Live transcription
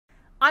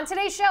On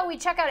today's show, we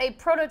check out a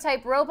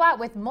prototype robot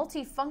with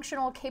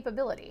multifunctional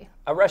capability.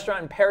 A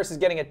restaurant in Paris is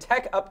getting a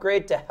tech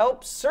upgrade to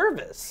help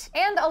service.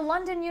 And a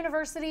London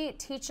university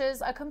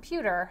teaches a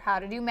computer how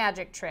to do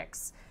magic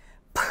tricks.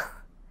 What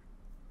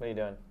are you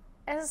doing?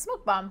 As a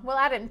smoke bomb. We'll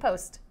add it in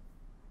post.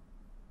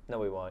 No,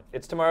 we won't.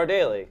 It's Tomorrow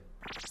Daily.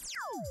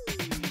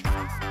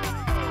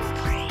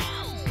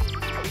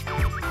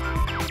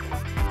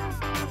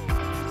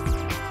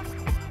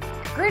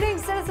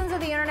 Greetings, citizens of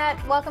the internet.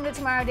 Welcome to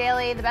Tomorrow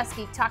Daily, the best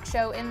geek talk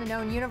show in the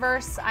known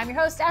universe. I'm your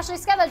host, Ashley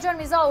Skella. Joining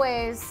me as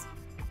always,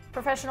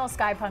 professional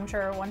sky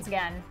puncturer once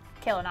again,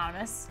 Kill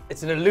Anonymous.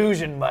 It's an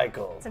illusion,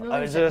 Michael. It's an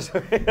illusion.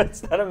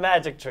 It's not a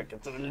magic trick.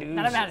 It's an illusion.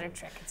 Not a magic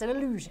trick. It's an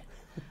illusion.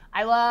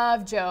 I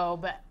love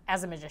Job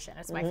as a magician.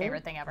 It's my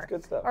favorite thing ever. It's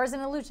good stuff. Or as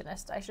an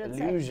illusionist, I should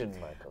say. Illusion,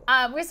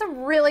 Michael. We have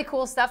some really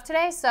cool stuff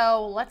today,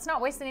 so let's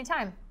not waste any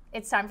time.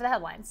 It's time for the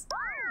headlines.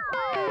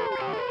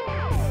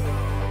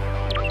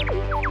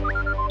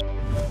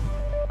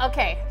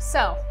 Okay,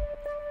 so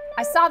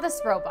I saw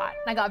this robot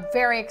and I got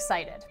very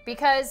excited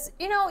because,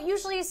 you know,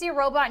 usually you see a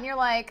robot and you're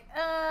like,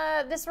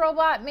 this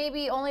robot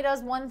maybe only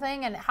does one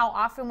thing, and how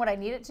often would I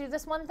need it to do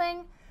this one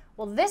thing?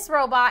 Well, this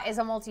robot is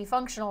a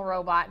multifunctional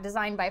robot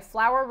designed by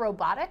Flower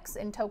Robotics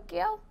in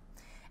Tokyo.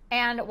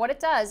 And what it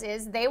does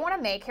is they want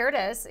to make, here it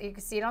is, you can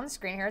see it on the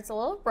screen here, it's a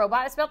little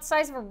robot. It's about the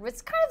size of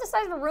it's kind of the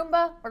size of a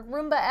Roomba, or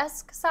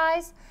Roomba-esque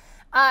size.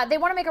 They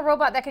want to make a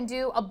robot that can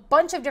do a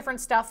bunch of different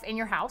stuff in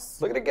your house.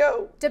 Look at it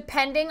go.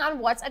 Depending on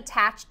what's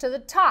attached to the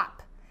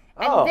top.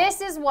 And this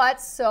is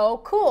what's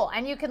so cool.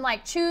 And you can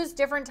like choose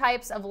different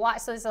types of,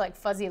 so these are like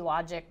fuzzy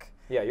logic.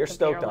 Yeah, you're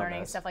stoked on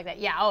learning, this. stuff like that.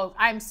 Yeah, oh,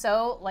 I'm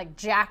so like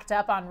jacked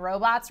up on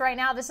robots right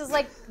now. This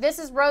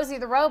is Rosie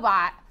the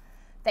robot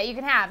that you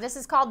can have. This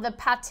is called the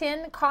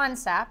Patin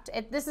concept.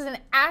 This is an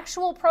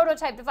actual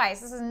prototype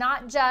device. This is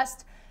not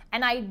just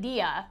an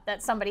idea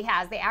that somebody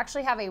has. They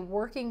actually have a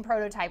working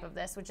prototype of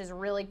this, which is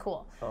really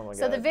cool. Oh my God.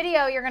 So the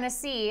video you're gonna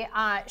see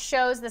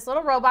shows this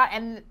little robot,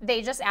 and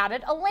they just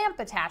added a lamp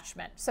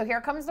attachment. So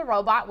here comes the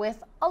robot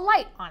with a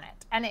light on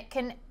it, and it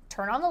can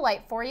turn on the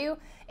light for you.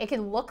 It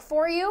can look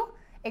for you.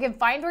 It can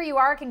find where you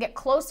are. It can get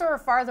closer or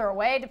farther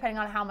away depending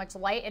on how much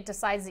light it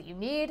decides that you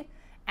need.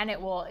 And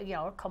it will, you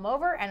know, come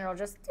over and it'll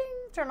just ding,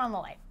 turn on the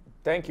light.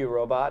 Thank you,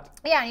 robot.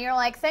 Yeah, and you're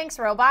like, thanks,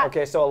 robot.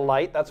 Okay, so a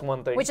light, that's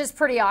one thing. Which is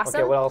pretty awesome.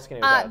 Okay, what else can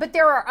you do? But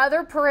there are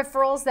other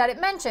peripherals that it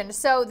mentioned.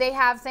 So they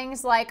have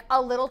things like a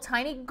little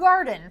tiny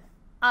garden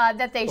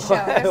that they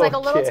show. There's like a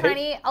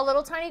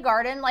little tiny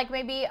garden, like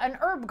maybe an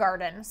herb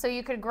garden. So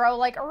you could grow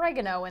like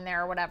oregano in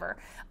there or whatever.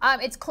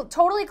 It's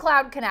totally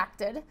cloud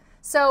connected.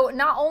 So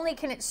not only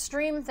can it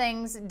stream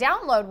things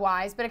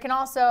download-wise, but it can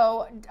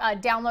also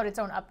download its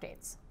own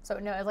updates. So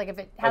no, like if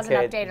it has an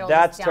update, it'll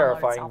that's just download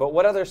terrifying. itself. But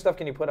what other stuff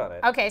can you put on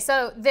it? Okay,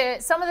 so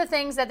some of the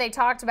things that they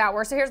talked about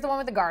were, so here's the one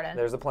with the garden.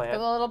 There's the plant.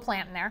 There's a little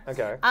plant in there.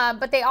 Okay.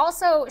 But they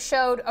also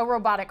showed a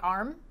robotic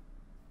arm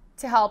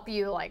to help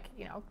you, like,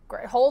 you know,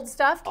 hold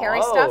stuff,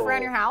 carry stuff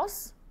around your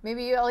house.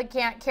 Maybe you like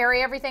can't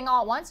carry everything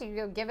all at once. You can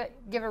go give it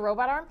a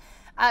robot arm.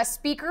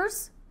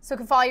 Speakers, so it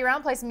can follow you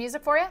around, play some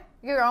music for you.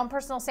 You get your own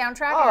personal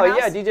soundtrack. Oh in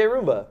your house. yeah, DJ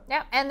Roomba.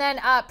 Yeah, and then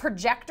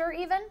projector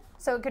even.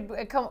 So it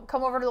could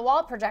come over to the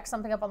wall, project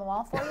something up on the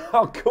wall for you.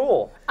 Oh,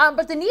 cool.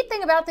 But the neat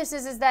thing about this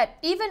is that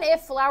even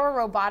if Flower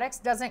Robotics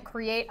doesn't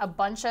create a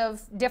bunch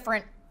of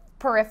different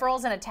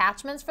peripherals and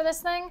attachments for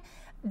this thing,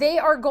 they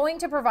are going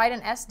to provide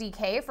an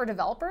SDK for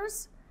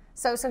developers.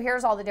 So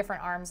here's all the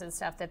different arms and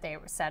stuff that they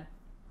said.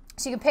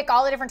 So you can pick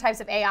all the different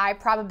types of AI,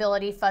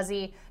 probability,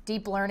 fuzzy,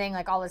 deep learning,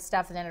 like all this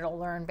stuff, and then it'll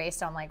learn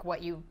based on like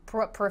what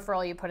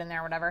peripheral you put in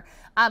there or whatever.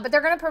 But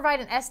they're going to provide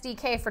an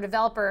SDK for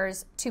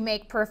developers to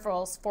make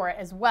peripherals for it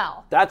as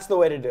well. That's the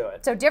way to do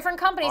it. So different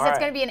companies, it's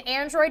going to be an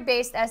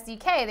Android-based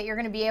SDK that you're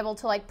going to be able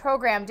to like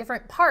program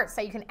different parts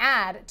that you can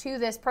add to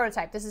this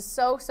prototype. This is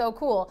so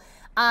cool.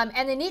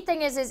 And the neat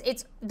thing is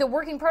it's the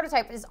working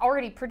prototype is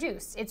already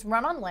produced. It's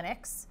run on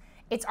Linux.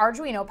 It's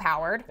Arduino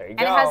powered, there you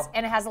and go.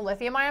 it has a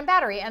lithium-ion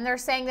battery, and they're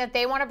saying that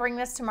they want to bring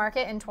this to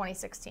market in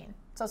 2016.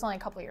 So it's only a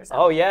couple years out.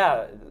 Oh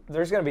yeah,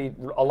 there's going to be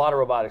a lot of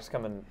robotics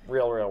coming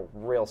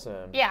real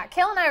soon. Yeah,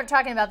 Kale and I were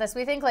talking about this.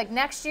 We think like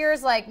next year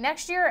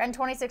and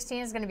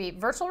 2016 is going to be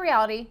virtual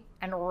reality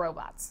and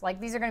robots. Like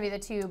these are going to be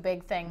the two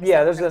big things.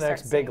 Yeah, those are the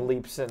next big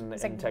leaps in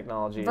like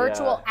technology.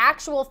 Virtual,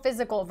 actual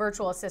physical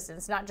virtual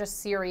assistants, not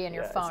just Siri in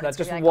your phone. It's not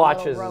just like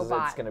watches,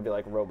 it's going to be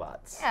like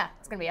robots. Yeah,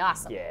 it's going to be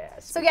awesome. Yeah.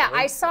 So yeah,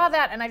 I saw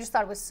that and I just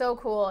thought it was so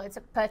cool. It's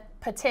a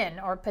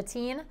Patin,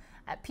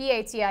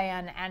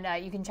 P-A-T-I-N,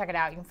 and you can check it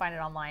out. You can find it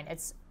online.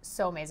 It's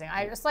so amazing.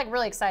 I'm just like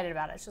really excited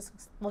about it. It just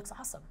looks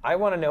awesome. I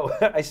want to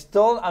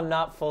know. I'm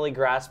not fully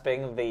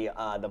grasping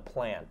the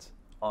plant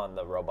on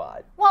the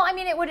robot. Well, I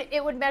mean,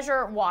 it would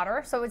measure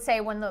water, so it would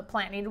say when the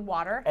plant needed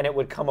water. And it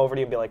would come over to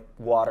you and be like,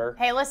 water.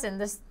 Hey, listen,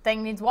 this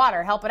thing needs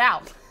water. Help it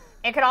out.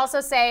 It could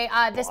also say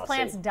this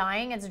plant's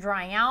dying, it's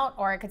drying out,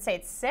 or it could say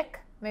it's sick.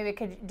 Maybe it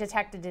could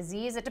detect a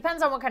disease. It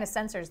depends on what kind of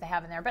sensors they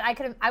have in there. But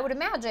I would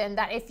imagine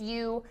that if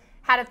you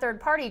had a third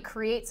party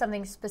create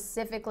something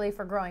specifically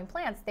for growing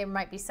plants, there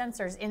might be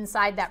sensors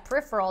inside that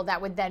peripheral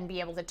that would then be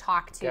able to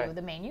talk to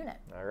the main unit.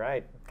 All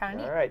right. Kind of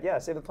neat. All right. Yeah,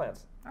 save the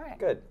plants. All right.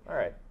 Good. All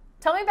right.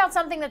 Tell me about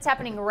something that's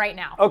happening right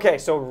now. Okay,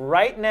 so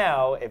right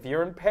now, if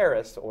you're in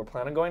Paris or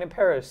plan on going to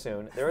Paris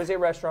soon, there is a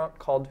restaurant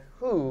called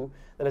Who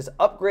that has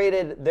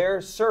upgraded their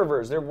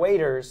servers, their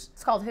waiters.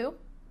 It's called Who?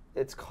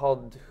 It's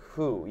called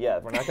Who. Yeah,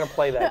 we're not going to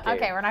play that game.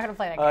 Okay, we're not going to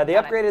play that game. They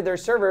upgraded their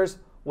servers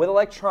with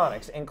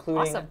electronics,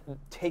 including Awesome.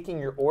 taking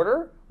your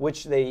order,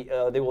 which they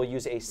will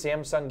use a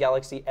Samsung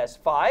Galaxy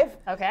S5.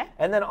 Okay.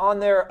 And then on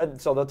there,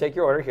 so they'll take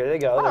your order. Here they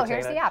go. Oh, They're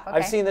here's taking the it. app. Okay.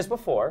 I've seen this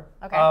before.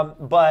 Okay.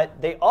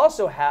 But they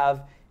also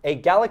have a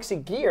Galaxy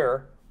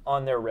Gear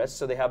on their wrists,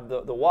 so they have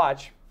the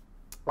watch.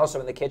 Also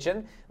in the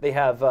kitchen, they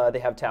have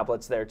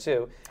tablets there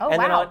too. Oh,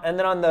 and wow.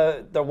 Then on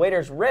the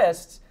waiter's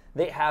wrists,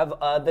 they have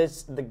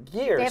the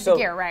gear. They have the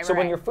gear, right? So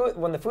right.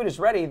 when the food is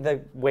ready, the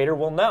waiter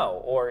will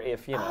know, or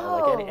if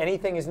like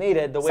anything is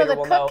needed, the waiter will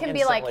know. So the cook can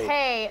instantly. be like,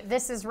 "Hey,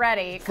 this is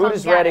ready. Food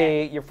is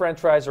ready. Your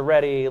French fries are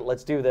ready.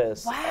 Let's do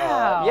this."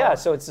 Wow. Yeah.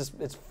 So it's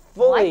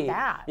fully. I like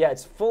that. Yeah,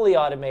 it's fully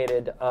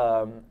automated.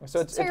 So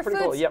it's pretty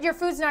cool. Yep. Your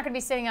food's not going to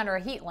be sitting under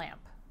a heat lamp.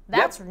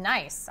 That's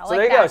nice. I So like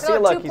there you that. go.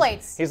 See, look, 2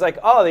 plates. he's like,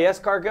 oh, the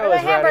escargot The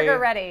is hamburger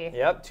ready.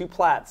 Yep, 2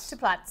 plats. 2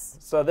 plats.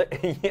 So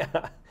yeah.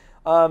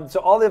 So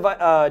all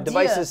the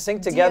devices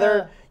sync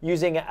together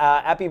using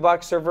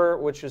AppyBox server,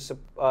 which is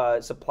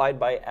supplied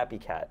by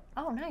AppyCat.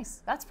 Oh,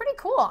 nice. That's pretty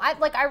cool.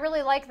 I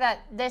really like that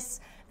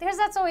because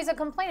that's always a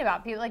complaint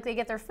about people. Like they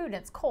get their food and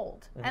it's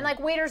cold, and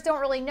like waiters don't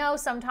really know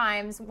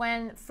sometimes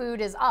when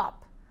food is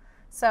up.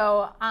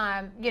 So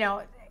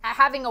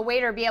having a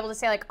waiter be able to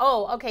say like,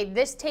 oh, okay,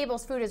 this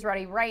table's food is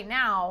ready right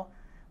now.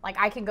 Like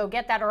I can go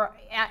get that, or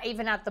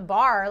even at the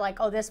bar, like,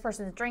 oh, this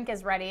person's drink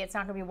is ready. It's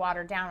not going to be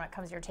watered down when it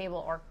comes to your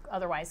table or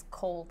otherwise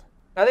cold.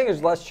 I think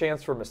there's less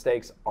chance for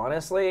mistakes,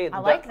 honestly. I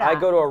like that. I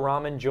go to a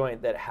ramen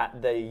joint that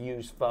they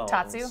use phones.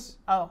 Tatsu?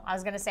 Oh, I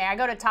was going to say, I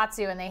go to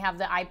Tatsu and they have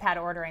the iPad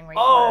ordering where you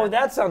Oh, order.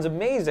 that sounds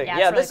amazing. Yeah,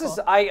 Yeah, it's this really is,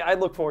 cool. I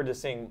look forward to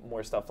seeing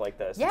more stuff like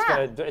this.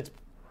 Yeah. It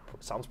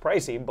sounds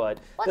pricey, but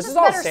Well, this it's is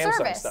all better Samsung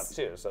service. stuff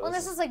too. So Well,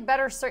 this is like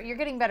better. You're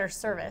getting better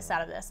service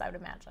out of this, I would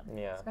imagine.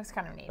 Yeah. So that's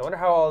kind of neat. I wonder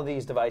how all of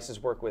these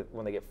devices work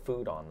when they get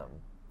food on them.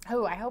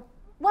 Oh, I hope.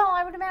 Well,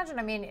 I would imagine.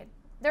 I mean,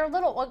 they're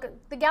little. Look,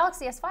 the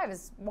Galaxy S5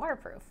 is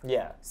waterproof.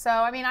 Yeah. So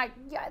I mean, I'm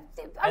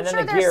And then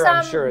sure the there's gear,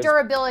 I'm some sure, is-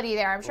 durability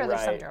there. I'm sure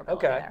there's some Right.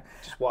 durability Okay. there.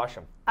 Just wash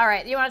them. All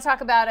right, you want to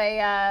talk about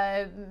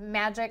a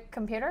magic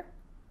computer?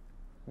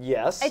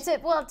 Yes.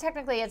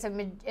 Technically, it's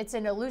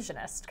an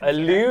illusionist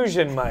computer.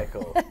 Illusion,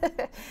 Michael.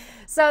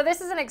 So this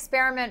is an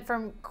experiment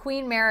from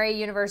Queen Mary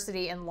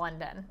University in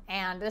London,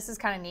 and this is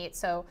kind of neat.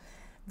 So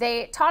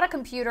they taught a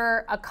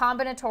computer a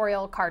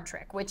combinatorial card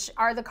trick, which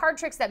are the card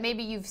tricks that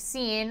maybe you've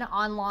seen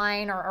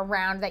online or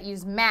around that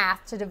use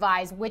math to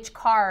devise which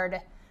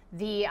card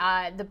the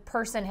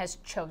person has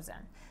chosen.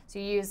 So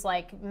you use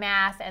like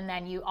math, and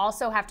then you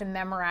also have to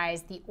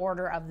memorize the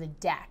order of the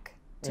deck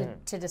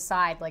to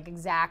decide like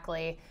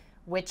exactly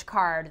which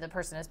card the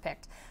person has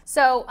picked.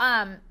 So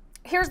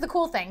here's the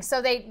cool thing.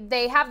 So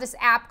they have this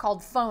app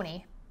called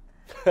Phony,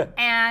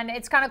 and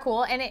it's kind of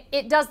cool, and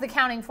it does the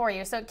counting for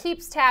you. So it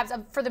keeps tabs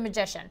for the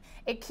magician.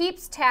 It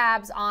keeps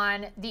tabs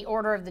on the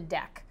order of the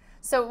deck.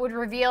 So it would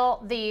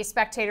reveal the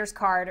spectator's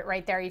card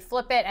right there. You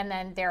flip it, and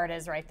then there it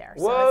is right there.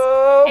 So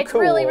Whoa, it's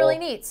cool. really, really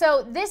neat.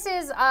 So this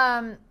is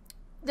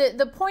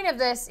the point of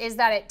this is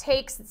that it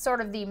takes sort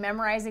of the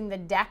memorizing the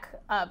deck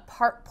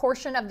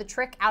portion of the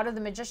trick out of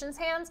the magician's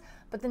hands.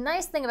 But the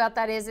nice thing about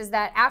that is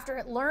that after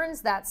it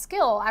learns that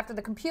skill, after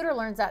the computer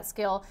learns that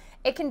skill,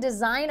 it can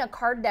design a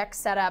card deck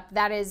setup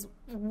that is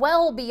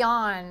well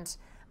beyond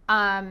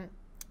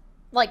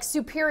like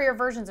superior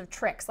versions of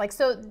tricks. Like,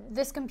 so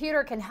this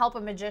computer can help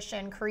a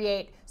magician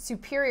create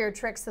superior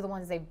tricks to the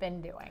ones they've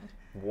been doing.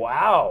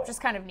 Wow. Which is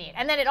kind of neat.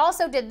 And then it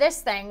also did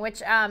this thing,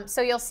 which,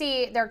 so you'll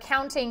see they're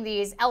counting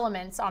these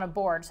elements on a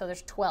board, so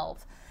there's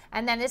 12.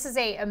 And then this is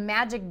a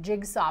magic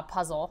jigsaw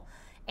puzzle,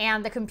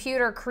 and the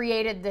computer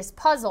created this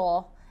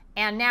puzzle,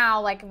 and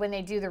now, like, when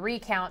they do the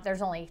recount,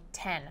 there's only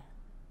 10.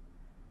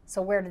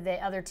 So where did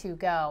the other 2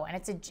 go? And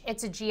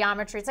it's a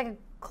geometry, it's like a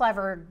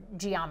clever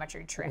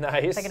geometry trick.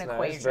 Nice, It's like an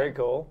equation. nice, very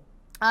cool.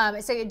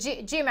 It's a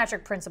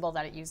geometric principle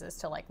that it uses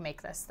to like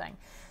make this thing.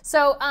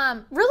 So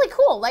really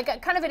cool, like a,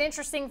 kind of an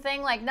interesting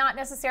thing, like not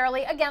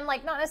necessarily, again,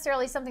 like not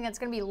necessarily something that's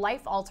gonna be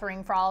life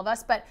altering for all of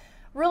us, but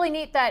really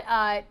neat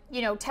that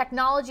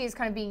technology is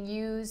kind of being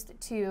used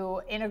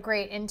to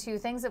integrate into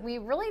things that we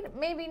really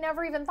maybe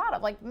never even thought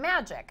of, like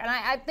magic. And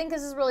I think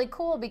this is really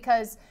cool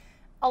because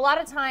a lot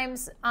of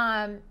times,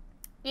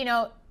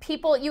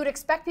 you would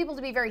expect people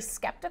to be very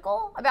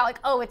skeptical about like,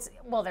 oh,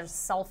 there's a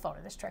cell phone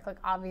in this trick. Like,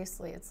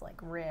 obviously it's like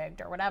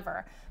rigged or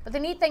whatever. But the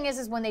neat thing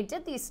is when they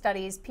did these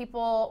studies,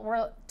 people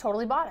were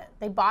totally bought it.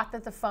 They bought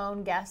that the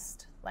phone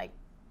guessed, like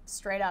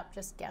straight up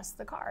just guessed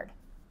the card.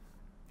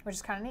 which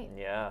is kind of neat.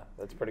 Yeah,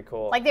 that's pretty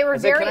cool. Like they were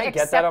very accepting.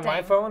 Can I get that on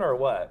my phone or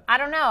what? I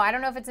don't know. I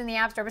don't know if it's in the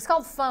App Store, but it's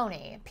called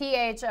Phony.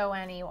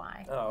 Phoney.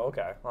 Oh,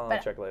 okay. I'll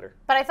check later.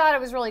 But I thought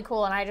it was really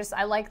cool, and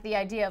I like the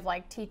idea of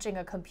like teaching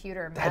a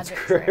computer magic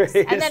crazy.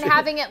 tricks, and then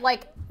having it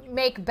like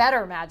make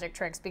better magic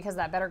tricks because of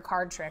that, better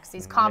card tricks,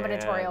 these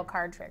combinatorial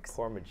card tricks.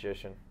 Poor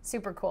magician.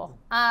 Super cool.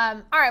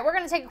 All right, we're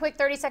going to take a quick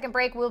 30-second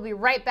break. We'll be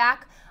right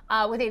back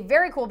with a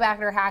very cool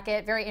backdoor hack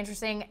it. Very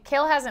interesting.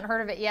 Kale hasn't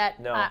heard of it yet.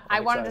 No, I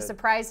wanted to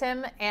surprise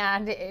him,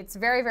 and it's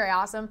very, very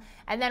awesome.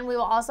 And then we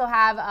will also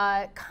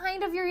have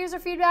kind of your user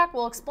feedback.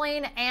 We'll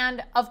explain,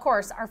 and of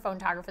course, our phone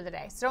togger for the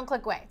day. So don't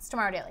click away. It's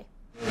Tomorrow Daily.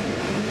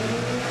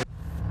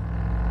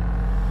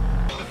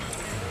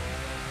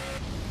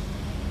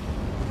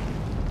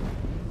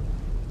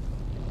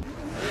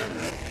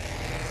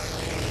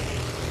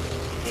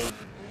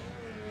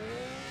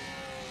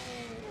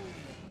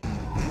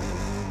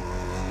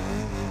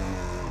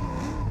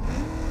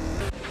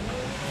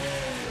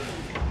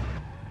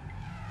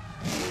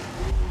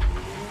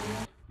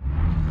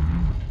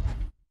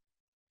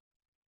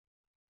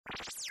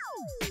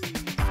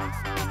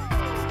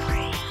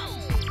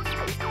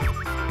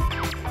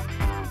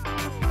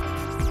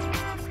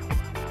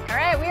 All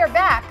right, we are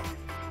back.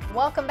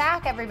 Welcome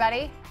back,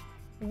 everybody.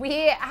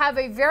 We have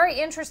a very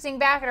interesting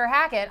Back It or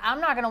Hack It. I'm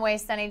not going to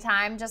waste any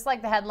time, just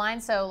like the headline,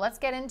 so let's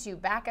get into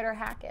Back It or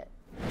Hack It.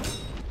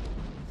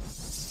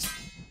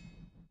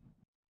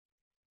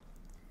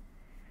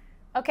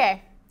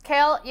 Okay,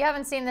 Kale, you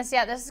haven't seen this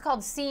yet. This is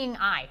called Seeing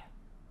Eye.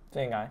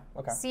 Seeing Eye,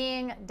 okay.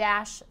 Seeing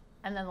dash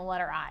and then the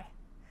letter I.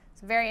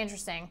 It's very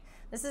interesting.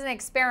 This is an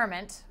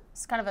experiment.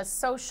 It's kind of a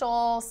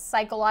social,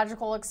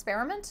 psychological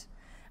experiment.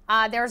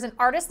 There's an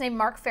artist named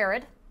Mark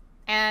Farad,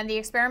 and the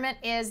experiment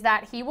is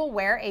that he will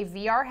wear a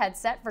VR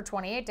headset for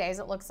 28 days.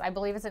 It looks, I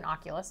believe it's an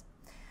Oculus.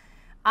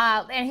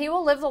 And he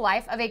will live the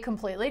life of a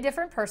completely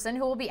different person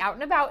who will be out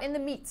and about in the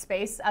meat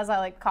space, as I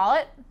like to call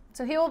it.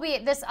 So he will be,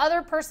 this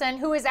other person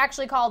who is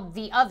actually called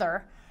the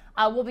other,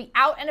 will be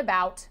out and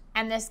about,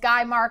 and this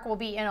guy, Mark, will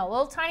be in a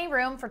little tiny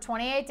room for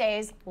 28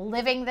 days,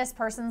 living this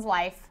person's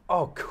life.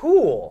 Oh,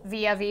 cool.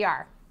 Via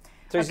VR.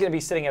 So he's going to be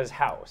sitting at his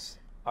house.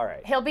 All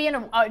right. He'll be in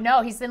a,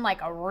 no, he's in like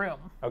a room.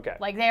 Okay.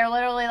 Like they're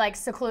literally like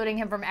secluding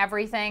him from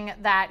everything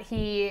that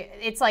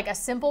it's like a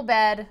simple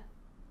bed,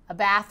 a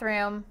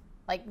bathroom,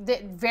 like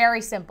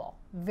very simple.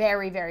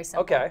 Very, very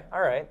simple. Okay,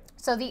 all right.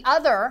 So the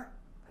other,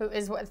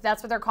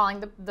 that's what they're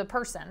calling the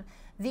person,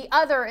 the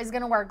other is going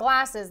to wear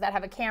glasses that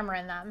have a camera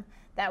in them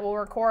that will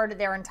record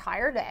their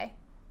entire day,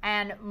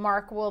 and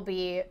Mark will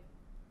be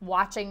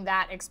watching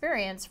that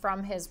experience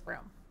from his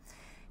room.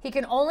 He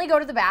can only go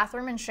to the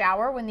bathroom and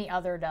shower when the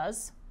other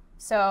does.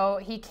 So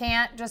he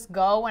can't just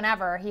go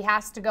whenever. He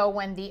has to go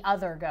when the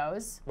other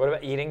goes. What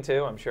about eating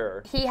too? I'm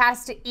sure. He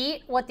has to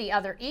eat what the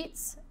other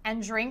eats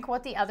and drink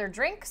what the other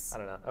drinks. I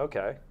don't know.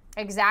 Okay.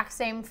 Exact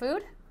same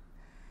food.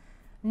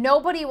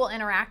 Nobody will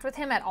interact with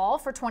him at all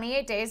for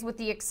 28 days, with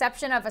the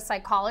exception of a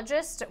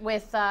psychologist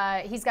with,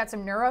 he's got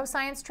some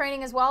neuroscience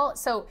training as well.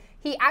 So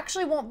he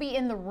actually won't be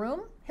in the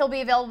room. He'll be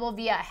available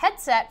via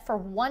headset for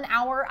 1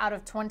 hour out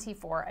of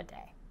 24 a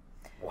day.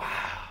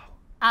 Wow.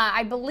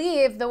 I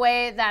believe the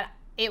way that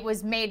it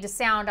was made to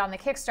sound on the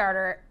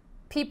Kickstarter,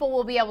 people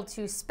will be able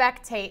to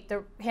spectate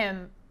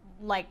him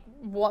like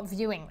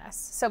viewing this.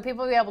 So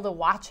people will be able to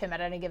watch him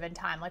at any given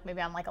time, like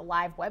maybe on like a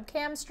live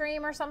webcam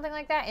stream or something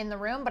like that in the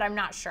room, but I'm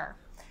not sure.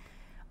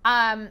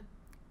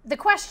 The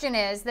question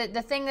is, that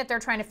the thing that they're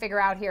trying to figure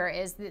out here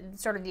is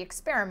sort of the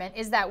experiment,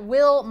 is that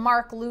will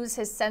Mark lose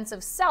his sense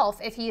of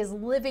self if he is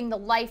living the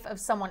life of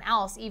someone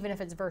else, even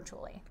if it's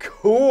virtually?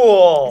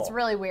 Cool. It's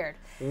really weird.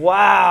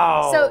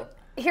 Wow. So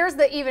here's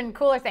the even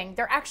cooler thing.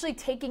 They're actually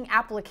taking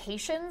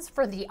applications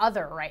for the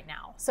other right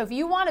now. So if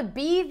you want to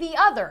be the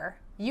other,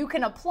 you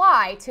can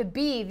apply to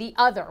be the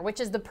other, which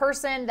is the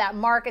person that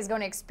Mark is going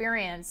to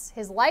experience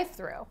his life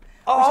through.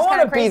 Oh, I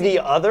want to be the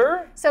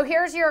other? So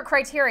here's your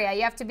criteria.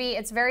 You have to be,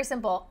 it's very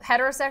simple,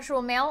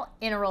 heterosexual male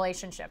in a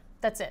relationship.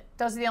 That's it.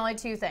 Those are the only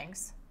two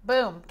things.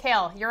 Boom.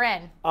 Kale, you're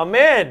in. I'm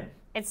in.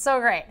 It's so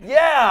great.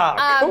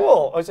 Yeah,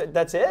 cool. Oh, so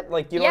that's it?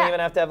 Like, you don't Yeah. even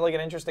have to have like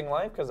an interesting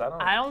life? Because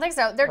I don't think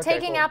so. They're Okay,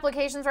 taking cool.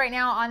 applications right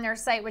now on their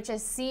site, which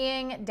is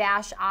seeing-i.co.uk.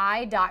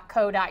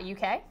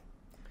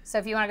 So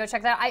if you want to go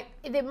check that out,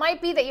 it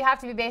might be that you have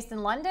to be based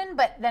in London,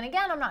 but then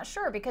again, I'm not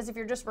sure, because if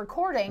you're just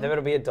recording, Then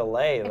it'll be a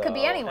delay, though. It could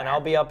be anywhere. And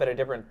I'll be up at a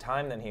different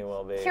time than he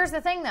will be. here's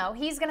the thing though,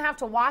 he's going to have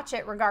to watch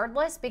it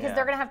regardless, because Yeah.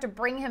 they're going to have to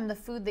bring him the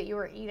food that you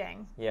were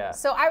eating. Yeah.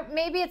 So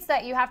maybe it's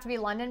that you have to be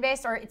London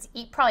based, or it's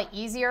probably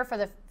easier for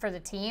the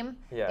team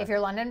Yeah. if you're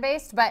London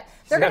based, but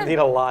They're they're going going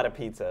to eat a lot of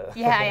pizza.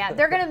 Yeah,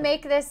 they're gonna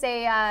make this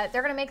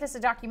a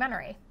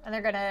documentary, and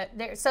they're gonna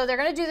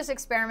do this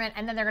experiment,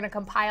 and then they're gonna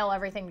compile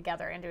everything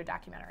together into a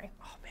documentary.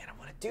 Oh man, I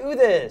want to do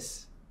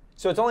this.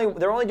 So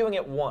they're only doing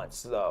it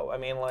once, though. I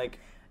mean, like.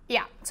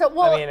 Yeah. So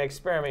well, I mean,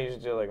 experiment you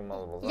should do like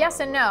multiple times. yes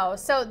and no.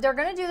 So they're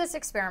gonna do this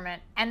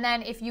experiment, and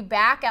then if you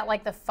back at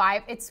like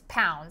it's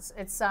pounds,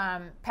 it's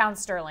pound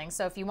sterling.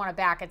 So if you want to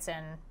back, it's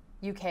in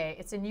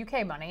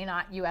UK money,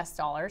 not US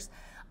dollars.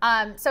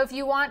 So if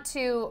you want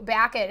to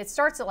back it, it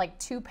starts at like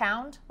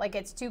 £2. Like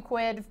it's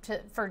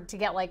 £2 to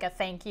get like a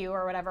thank you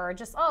or whatever, or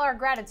just our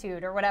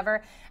gratitude or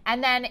whatever.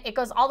 And then it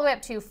goes all the way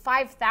up to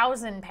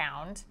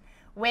 £5,000,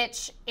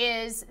 which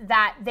is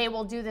that they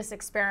will do this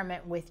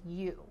experiment with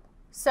you.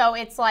 So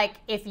it's like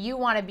if you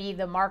want to be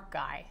the Mark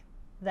guy,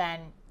 then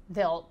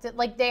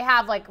they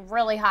have like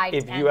really high.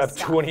 If you have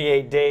stuff.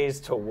 28 days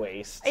to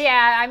waste.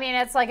 Yeah, I mean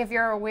it's like if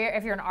you're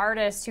an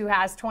artist who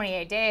has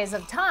 28 days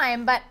of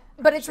time, but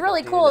it's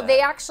really cool.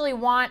 They actually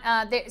want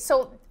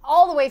so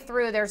all the way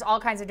through. There's all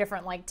kinds of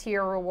different like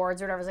tier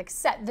rewards or whatever, like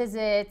set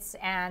visits,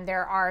 and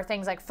there are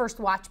things like first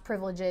watch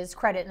privileges,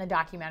 credit in the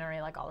documentary,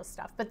 like all this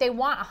stuff. But they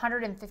want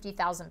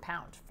 £150,000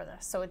 for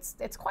this, so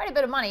it's quite a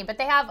bit of money. But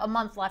they have a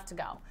month left to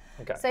go.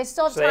 Okay. So they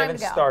still have time they haven't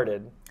to go.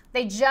 Started.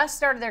 They just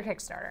started their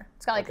Kickstarter.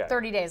 It's got like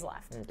 30 days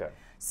left. Okay.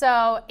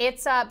 So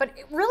it's, but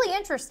really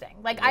interesting.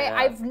 Like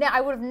Yeah. I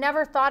would have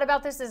never thought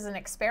about this as an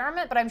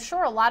experiment, but I'm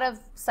sure a lot of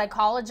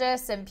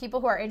psychologists and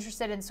people who are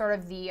interested in sort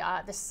of the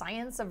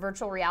science of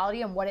virtual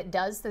reality and what it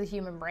does to the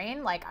human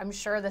brain, like I'm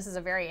sure this is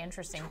a very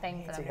interesting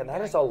thing for them. Yeah,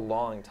 that is a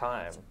long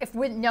time. If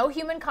with no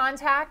human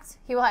contact,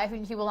 he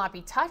will not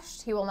be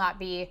touched. He will not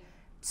be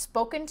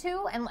spoken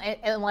to,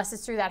 unless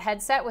it's through that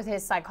headset with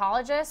his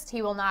psychologist.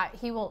 He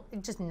will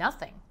just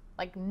nothing,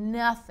 like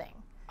nothing.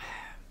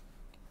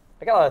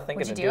 I got a lot of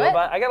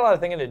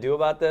thinking to do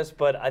about this,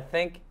 but I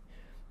think,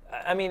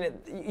 I mean,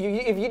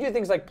 if you do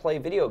things like play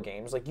video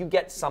games, like you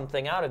get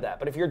something out of that.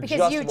 But if you're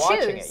just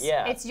watching it,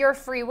 it's your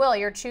free will.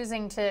 You're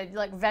choosing to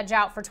like veg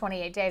out for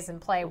 28 days and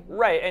play.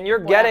 Right, and you're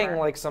getting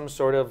like some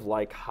sort of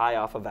like high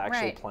off of actually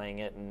Right. playing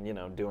it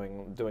and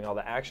doing all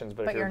the actions.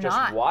 But if you're you're just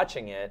not.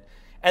 watching it,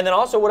 and then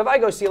also, what if I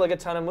go see like a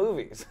ton of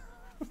movies?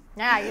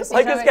 Yeah, you see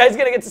Like this guy's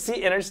gonna get to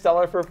see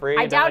Interstellar for free.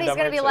 I doubt he's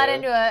going to be let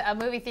into a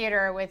movie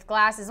theater with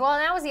glasses. Well,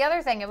 and that was the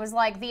other thing. It was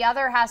like the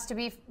other has to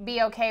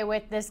be okay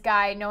with this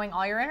guy knowing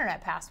all your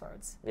internet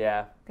passwords.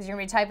 Yeah. Because you're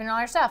going to be typing all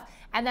your stuff.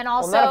 And then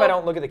also... Well, not if I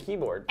don't look at the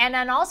keyboard. And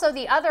then also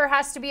the other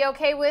has to be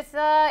okay with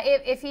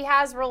if he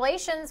has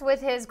relations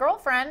with his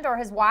girlfriend or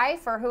his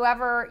wife or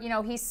whoever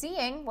he's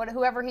seeing,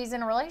 whoever he's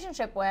in a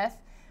relationship with,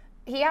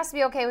 he has to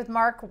be okay with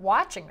Mark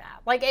watching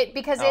that. Like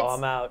because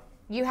I'm out.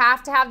 You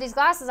have to have these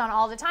glasses on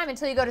all the time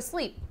until you go to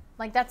sleep.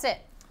 Like that's it.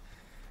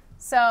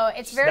 So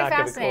it's very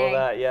fascinating. Cool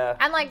that, yeah.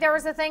 And like there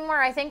was a thing where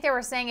I think they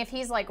were saying if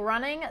he's like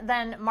running,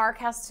 then Mark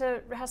has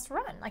to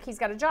run. Like he's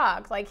got to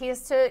jog. Like he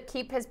has to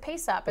keep his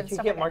pace up and stuff.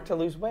 stuff. You get Mark to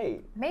lose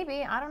weight.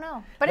 Maybe, I don't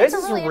know. But this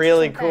it's a really is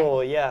really interesting cool.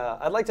 thing. Yeah,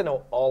 I'd like to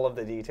know all of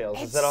the details.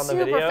 Is that on the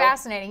video? Super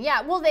fascinating.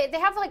 Yeah. Well, they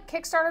have like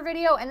Kickstarter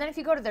video, and then if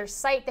you go to their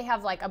site, they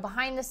have like a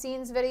behind the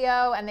scenes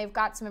video, and they've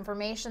got some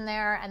information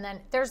there. And then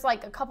there's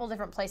like a couple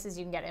different places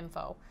you can get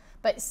info.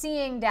 But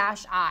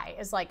Seeing-I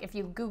is like if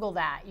you Google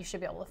that, you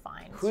should be able to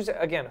find. Who's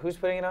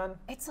putting it on?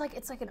 It's like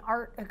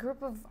a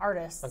group of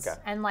artists, okay.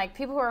 And like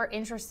people who are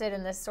interested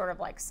in this sort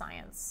of like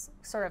science,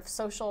 sort of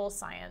social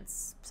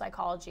science,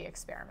 psychology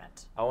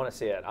experiment. I want to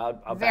see it.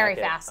 I'll Very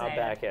back it. fascinating.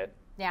 I'll back it.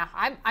 Yeah,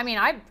 I'm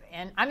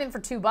in for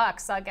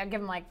 $2. I'll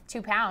give him like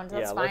 £2.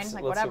 That's fine. Let's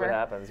whatever. see what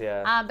happens.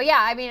 Yeah. But yeah,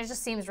 I mean, it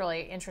just seems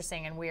really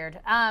interesting and weird.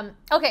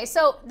 Okay,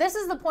 so this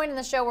is the point in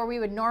the show where we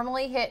would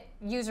normally hit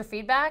user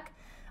feedback.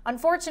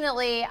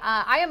 Unfortunately,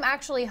 I am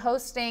actually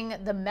hosting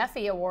the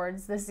Meffy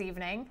Awards this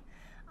evening.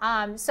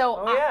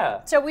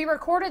 So we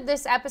recorded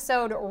this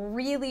episode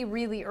really,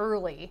 really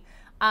early.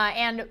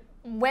 And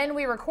when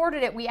we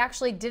recorded it, we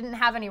actually didn't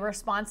have any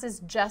responses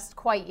just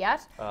quite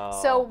yet.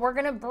 Oh. So we're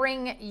going to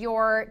bring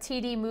your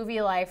TD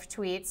Movie Life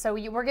tweet. So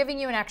we're giving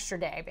you an extra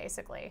day,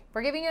 basically.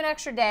 We're giving you an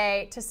extra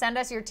day to send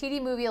us your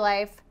TD Movie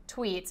Life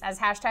tweets as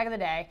hashtag of the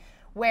day,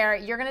 where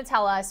you're going to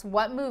tell us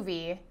what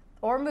movie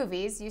or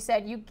movies, you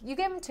said you gave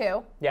them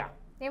 2. Yeah.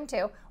 Gave them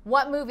 2.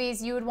 What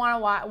movies you would want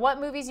to watch,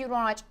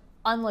 watch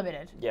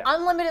unlimited. Yeah.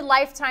 Unlimited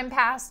lifetime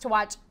pass to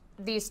watch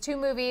these 2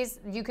 movies.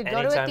 You could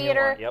go to a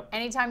theater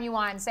anytime you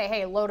want and say,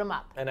 hey, load them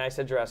up. And I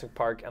said Jurassic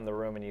Park and The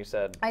Room, and you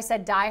said? I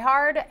said Die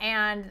Hard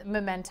and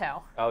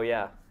Memento. Oh,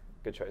 yeah.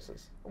 Good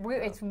choices.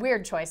 It's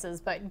weird choices,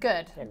 but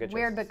good. Yeah, good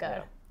weird, choices, but good.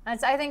 yeah.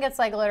 I think it's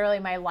like literally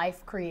my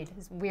life creed.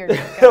 It's weird,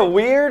 but good.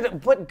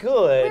 Weird, but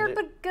good. Weird,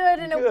 but good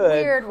in a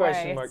weird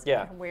question way. Mark.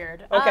 Yeah. It's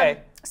weird.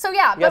 Okay. So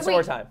yeah, you got some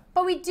more time.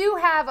 But we do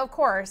have, of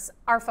course,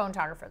 our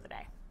photographer of the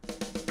day.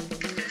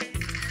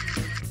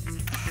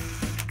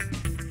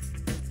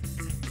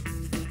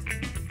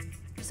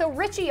 So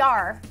Richie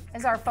R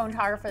is our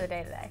photographer of the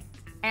day today.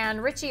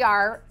 And Richie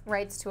R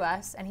writes to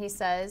us and he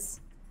says,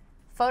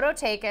 photo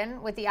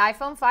taken with the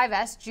iPhone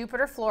 5S,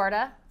 Jupiter,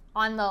 Florida,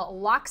 on the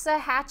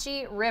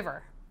Loxahatchee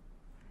River.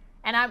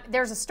 And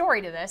there's a story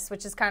to this,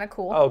 which is kind of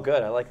cool. Oh,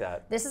 good. I like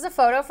that. This is a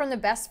photo from the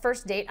best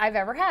first date I've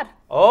ever had.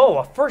 Oh,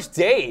 a first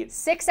date.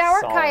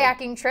 6-hour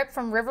kayaking trip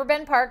from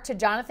Riverbend Park to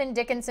Jonathan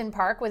Dickinson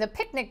Park with a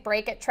picnic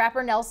break at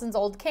Trapper Nelson's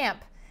old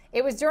camp.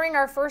 It was during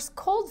our first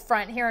cold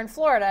front here in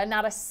Florida,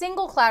 not a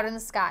single cloud in the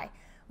sky.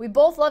 We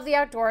both love the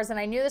outdoors, and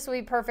I knew this would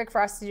be perfect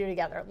for us to do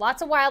together.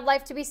 Lots of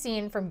wildlife to be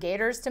seen, from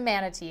gators to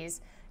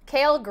manatees.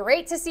 Kale,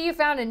 great to see you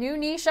found a new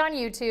niche on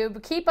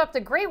YouTube. Keep up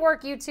the great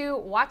work, you two.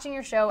 Watching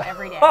your show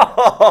every day.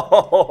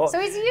 So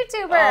he's a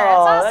YouTuber. That's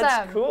awesome.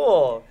 That's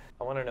cool.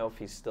 I want to know if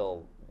he's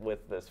still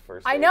with this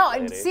first. I know.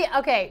 And see,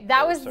 okay,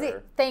 that was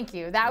the, thank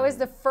you. That was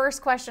the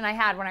first question I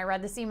had when I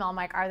read this email. I'm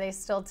like, are they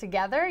still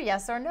together?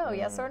 Yes or no?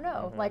 Yes or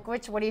no? Like,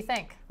 what do you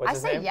think? What's I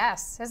his say name?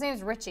 yes. His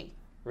name's Richie.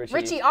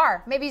 Richie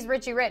R. Maybe he's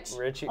Richie Rich.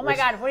 Oh my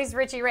God, what is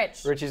Richie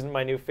Rich? Richie's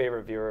my new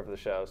favorite viewer of the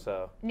show.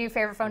 So new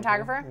favorite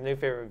photographer? New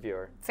favorite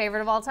viewer.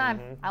 Favorite of all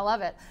time. I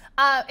love it.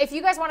 If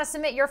you guys want to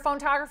submit your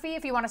photography,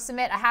 if you want to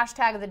submit a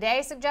hashtag of the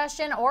day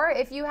suggestion, or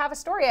if you have a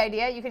story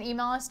idea, you can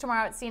email us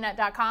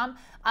tomorrow@cnet.com.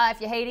 If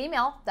you hate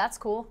email, that's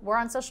cool. We're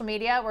on social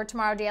media. We're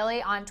Tomorrow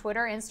Daily on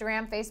Twitter,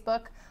 Instagram,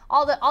 Facebook,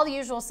 all the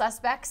usual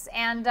suspects.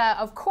 And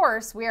of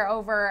course, we are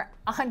over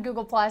on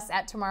Google Plus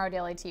at Tomorrow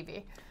Daily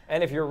TV.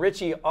 And if you're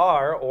Richie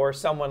R or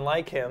someone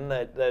like him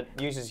that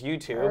uses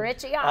YouTube,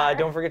 Richie R.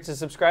 Don't forget to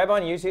subscribe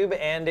on YouTube.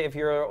 And if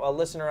you're a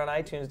listener on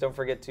iTunes, don't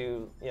forget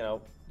to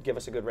give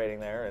us a good rating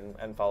there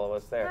and follow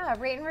us there. Yeah,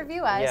 rate and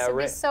review us. Yeah, it'd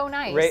be so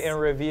nice. Rate and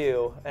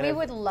review. And we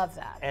would love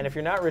that. And if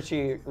you're not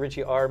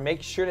Richie R,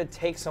 make sure to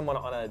take someone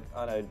on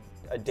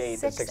a date.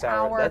 6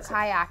 hour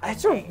kayaking.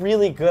 That's a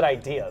really good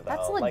idea, though.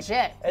 That's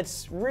legit.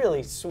 It's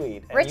really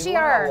sweet. And Richie you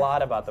learn R, a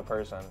lot about the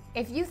person.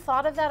 If you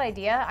thought of that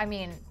idea, I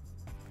mean,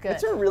 good.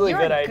 It's a really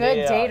good idea.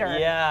 You're a good dater.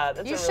 Yeah,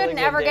 that's you a really shouldn't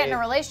good ever date. get in a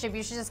relationship.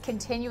 You should just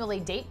continually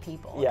date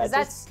people. Yeah,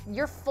 because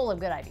you're full of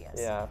good ideas.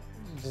 Yeah,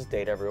 just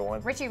date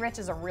everyone. Richie Rich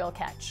is a real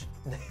catch.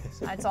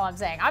 That's all I'm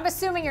saying. I'm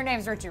assuming your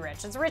name's Richie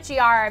Rich. It's Richie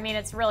R. I mean,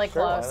 it's really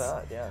close.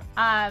 Why not?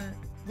 Yeah.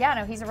 Yeah,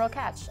 no, he's a real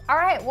catch. All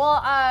right,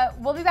 well,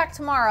 we'll be back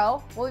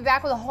tomorrow. We'll be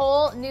back with a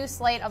whole new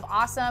slate of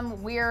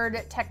awesome,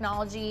 weird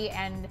technology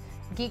and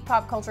geek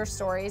pop culture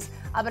stories.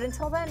 But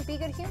until then, be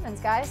good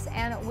humans, guys,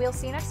 and we'll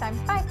see you next time.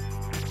 Bye.